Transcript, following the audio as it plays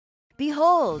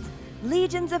Behold,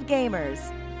 legions of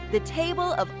gamers! The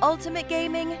table of ultimate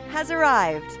gaming has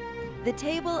arrived! The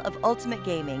table of ultimate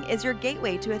gaming is your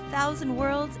gateway to 1,000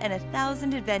 worlds and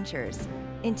 1,000 adventures.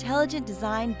 Intelligent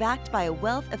design backed by a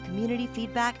wealth of community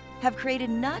feedback have created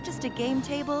not just a game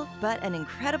table, but an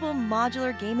incredible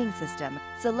modular gaming system.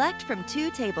 Select from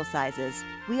 2 table sizes.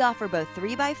 We offer both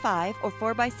 3x5 or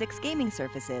 4x6 gaming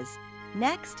surfaces.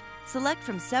 Next, select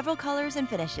from several colors and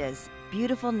finishes.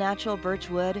 Beautiful natural birch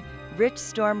wood, rich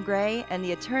storm gray, and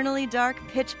the eternally dark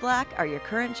pitch black are your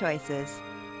current choices.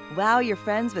 Wow your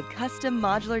friends with custom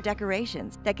modular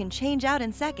decorations that can change out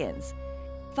in seconds.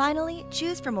 Finally,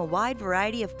 choose from a wide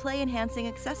variety of play-enhancing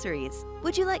accessories.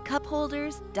 Would you like cup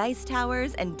holders, dice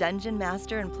towers, and dungeon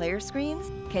master and player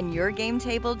screens? Can your game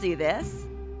table do this?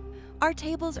 Our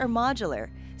tables are modular,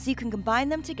 so you can combine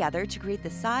them together to create the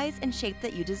size and shape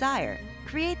that you desire.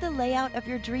 Create the layout of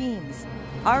your dreams.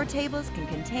 Our tables can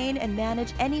contain and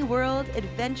manage any world,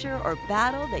 adventure, or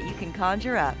battle that you can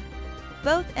conjure up.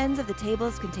 Both ends of the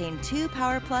tables contain 2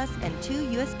 Power Plus and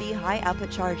 2 USB high-output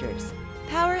chargers.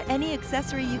 Power any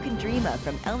accessory you can dream of,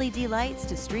 from LED lights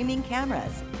to streaming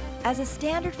cameras. As a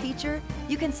standard feature,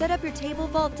 you can set up your table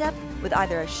vault depth with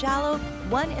either a shallow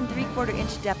 1 3/4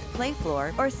 inch depth play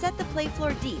floor, or set the play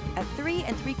floor deep at 3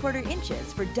 3/4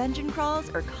 inches for dungeon crawls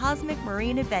or cosmic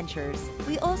marine adventures.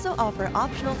 We also offer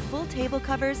optional full table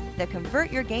covers that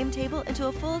convert your game table into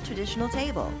a full traditional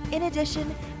table. In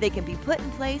addition, they can be put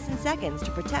in place in seconds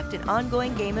to protect an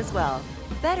ongoing game as well.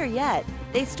 Better yet,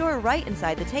 they store right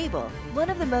inside the table. One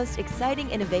of the most exciting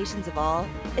innovations of all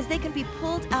is they can be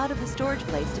pulled out of the storage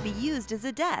place to be used as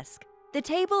a desk. The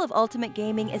table of ultimate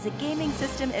gaming is a gaming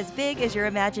system as big as your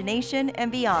imagination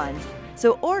and beyond.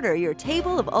 So order your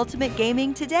table of ultimate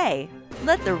gaming today.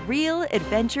 Let the real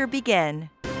adventure begin.